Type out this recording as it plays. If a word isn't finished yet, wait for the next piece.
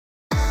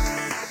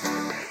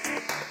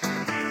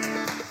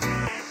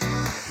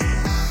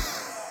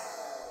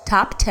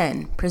Top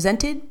 10,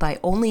 presented by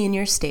Only in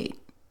Your State.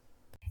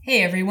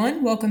 Hey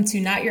everyone, welcome to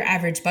Not Your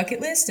Average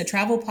Bucket List, a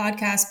travel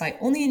podcast by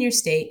Only in Your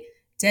State,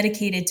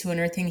 dedicated to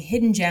unearthing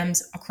hidden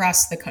gems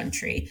across the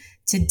country.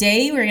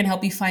 Today, we're going to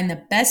help you find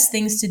the best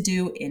things to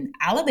do in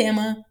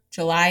Alabama,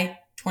 July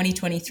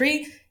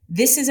 2023.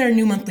 This is our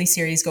new monthly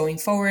series going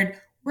forward.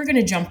 We're going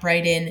to jump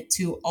right in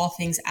to all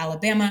things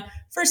Alabama.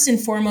 First and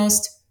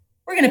foremost,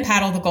 we're going to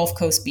paddle the Gulf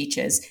Coast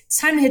beaches. It's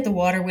time to hit the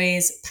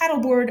waterways,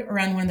 paddleboard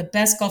around one of the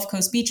best Gulf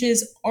Coast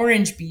beaches,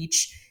 Orange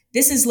Beach.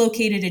 This is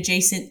located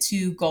adjacent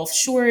to Gulf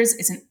Shores.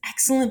 It's an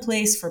excellent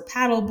place for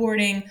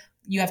paddleboarding.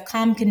 You have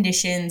calm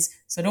conditions,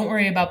 so don't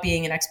worry about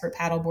being an expert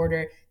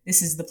paddleboarder.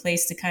 This is the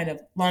place to kind of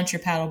launch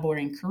your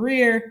paddleboarding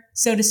career,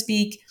 so to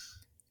speak.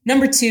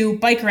 Number 2,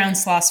 bike around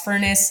Sloss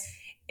Furnace.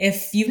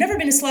 If you've never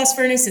been to Sloss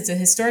Furnace, it's a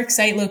historic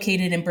site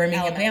located in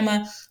Birmingham,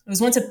 Alabama. It was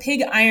once a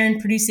pig iron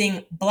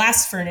producing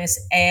blast furnace,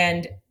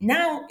 and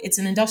now it's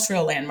an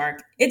industrial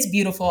landmark. It's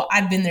beautiful.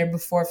 I've been there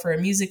before for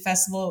a music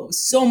festival. It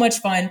was so much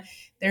fun.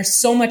 There's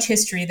so much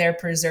history there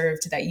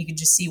preserved that you could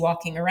just see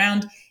walking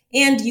around,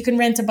 and you can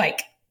rent a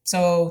bike.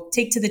 So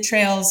take to the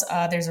trails.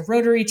 There's a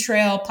rotary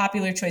trail,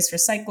 popular choice for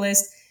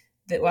cyclists,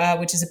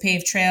 which is a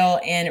paved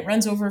trail, and it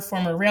runs over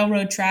former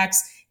railroad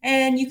tracks.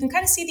 And you can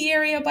kind of see the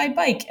area by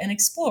bike and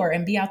explore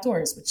and be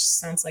outdoors, which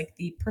sounds like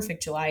the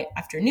perfect July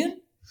afternoon.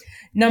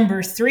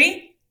 Number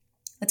 3,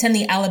 attend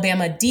the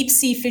Alabama Deep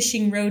Sea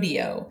Fishing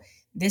Rodeo.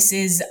 This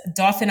is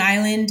Dauphin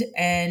Island,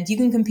 and you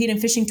can compete in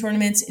fishing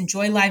tournaments,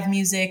 enjoy live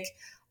music.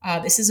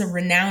 This is a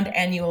renowned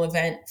annual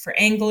event for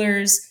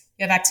anglers.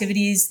 You have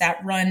activities that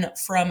run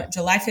from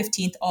July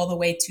 15th all the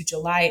way to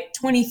July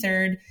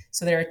 23rd.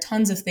 So there are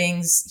tons of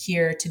things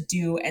here to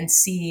do and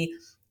see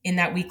in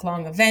that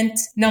week-long event.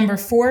 Number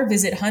 4,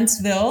 visit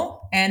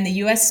Huntsville and the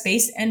U.S.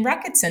 Space and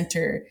Rocket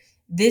Center.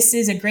 This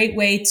is a great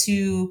way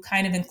to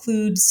kind of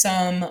include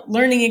some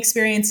learning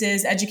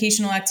experiences,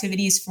 educational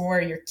activities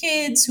for your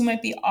kids who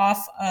might be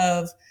off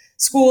of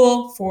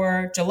school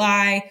for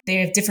July. They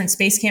have different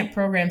space camp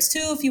programs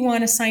too if you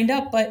want to sign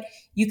up, but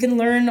you can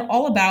learn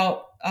all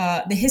about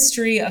the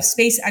history of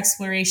space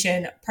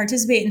exploration,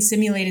 participate in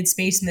simulated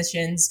space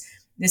missions.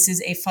 This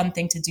is a fun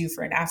thing to do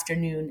for an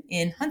afternoon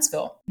in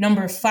Huntsville.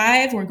 Number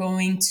 5, we're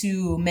going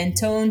to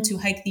Mentone to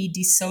hike the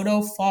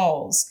DeSoto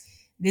Falls.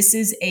 This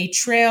is a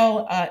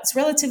trail. It's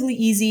relatively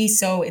easy,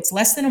 so it's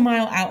less than a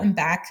mile out and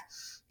back,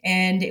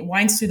 and it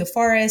winds through the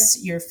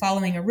forest. You're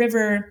following a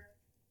river,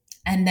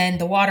 and then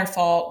the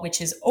waterfall,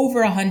 which is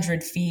over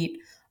 100 feet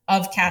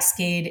of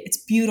cascade. It's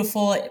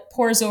beautiful. It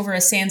pours over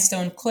a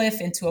sandstone cliff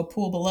into a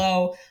pool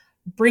below.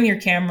 Bring your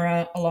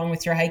camera along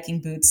with your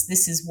hiking boots.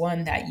 This is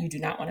one that you do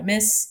not want to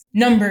miss.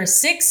 Number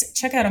 6,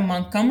 check out a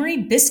Montgomery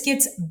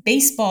Biscuits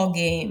baseball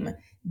game.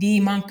 The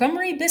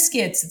Montgomery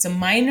Biscuits, it's a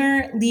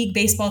minor league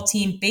baseball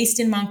team based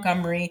in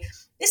Montgomery.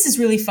 This is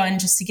really fun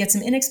just to get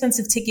some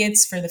inexpensive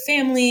tickets for the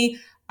family,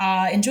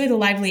 enjoy the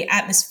lively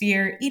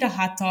atmosphere, eat a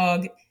hot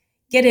dog,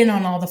 get in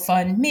on all the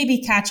fun, maybe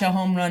catch a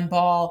home run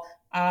ball.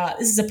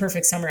 This is a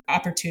perfect summer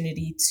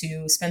opportunity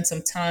to spend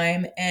some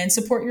time and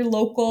support your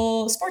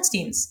local sports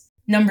teams.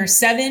 Number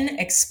 7,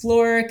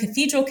 explore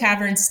Cathedral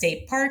Caverns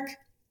State Park.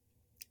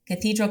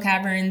 Cathedral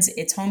Caverns,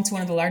 it's home to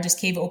one of the largest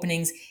cave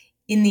openings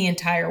in the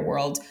entire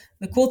world.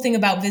 The cool thing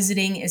about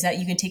visiting is that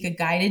you can take a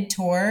guided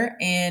tour,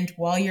 and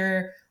while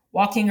you're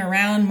walking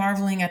around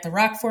marveling at the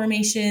rock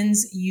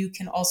formations, you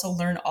can also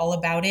learn all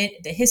about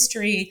it, the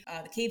history,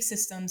 the cave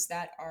systems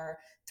that are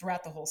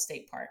throughout the whole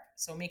state park.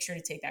 So make sure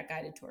to take that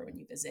guided tour when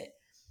you visit.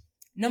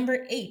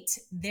 Number 8,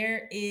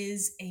 there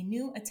is a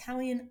new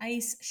Italian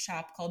ice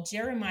shop called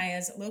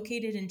Jeremiah's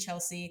located in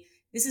Chelsea.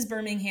 This is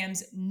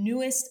Birmingham's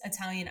newest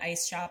Italian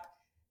ice shop.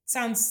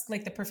 Sounds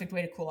like the perfect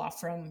way to cool off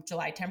from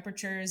July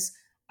temperatures.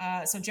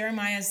 So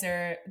Jeremiah's,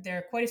 there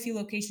are quite a few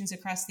locations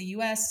across the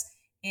U.S.,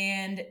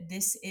 and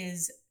this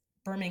is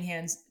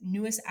Birmingham's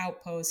newest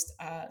outpost.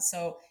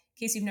 So in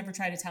case you've never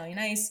tried Italian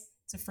ice,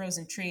 it's a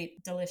frozen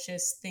treat,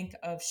 delicious. Think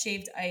of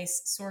shaved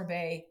ice,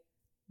 sorbet,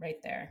 right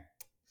there.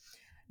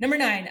 Number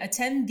 9,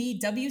 attend the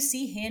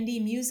W.C. Handy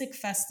Music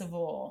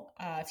Festival.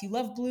 If you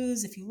love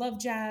blues, if you love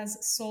jazz,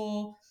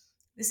 soul,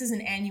 this is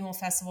an annual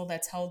festival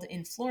that's held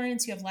in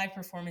Florence. You have live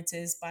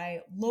performances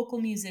by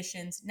local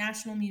musicians,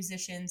 national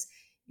musicians.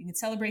 You can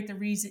celebrate the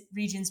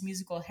region's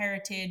musical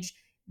heritage.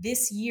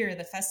 This year,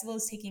 the festival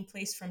is taking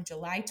place from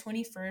July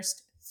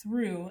 21st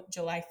through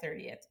July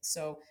 30th.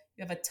 So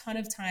you have a ton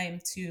of time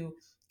to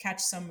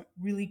catch some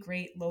really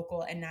great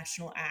local and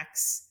national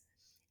acts.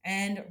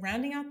 And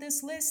rounding out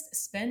this list,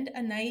 spend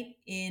a night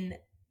in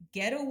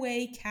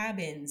Getaway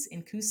Cabins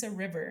in Coosa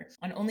River.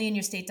 On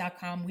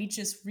onlyinyourstate.com, we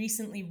just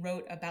recently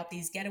wrote about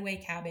these getaway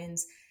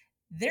cabins.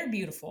 They're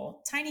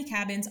beautiful, tiny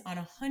cabins on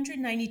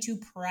 192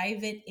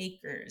 private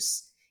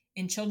acres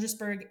in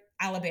Childersburg,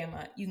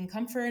 Alabama. You can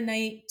come for a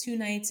night, 2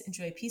 nights,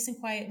 enjoy peace and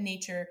quiet in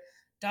nature.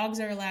 Dogs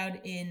are allowed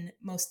in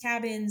most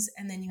cabins,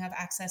 and then you have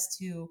access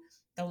to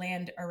the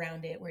land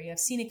around it where you have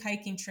scenic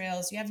hiking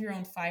trails, you have your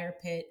own fire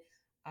pit.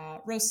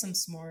 roast some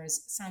s'mores.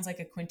 Sounds like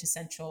a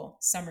quintessential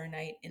summer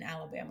night in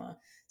Alabama.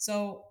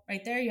 So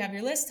right there, you have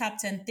your list, top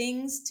 10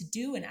 things to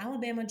do in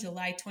Alabama,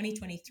 July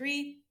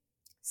 2023.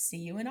 See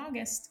you in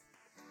August.